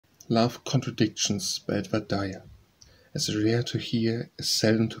Love Contradictions by Dyer. As rare to hear, as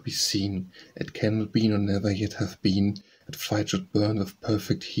seldom to be seen, it cannot be nor never yet hath been, that fight should burn with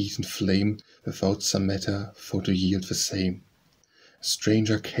perfect heat and flame, without some matter for to yield the same. A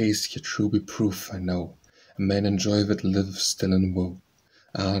stranger case yet true be proof, I know, a man enjoy that liveth still in woe.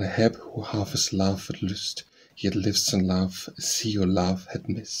 Ah, the happ who half his love with lyste, yet lives in love as he or love had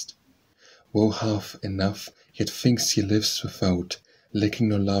missed. Whoe hath enough, yet thinks he lives without, lacking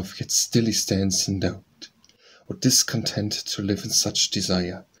no love, yet still he stands in doubt. O discontent to live in such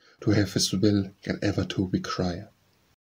desire, to have his will yet ever to require.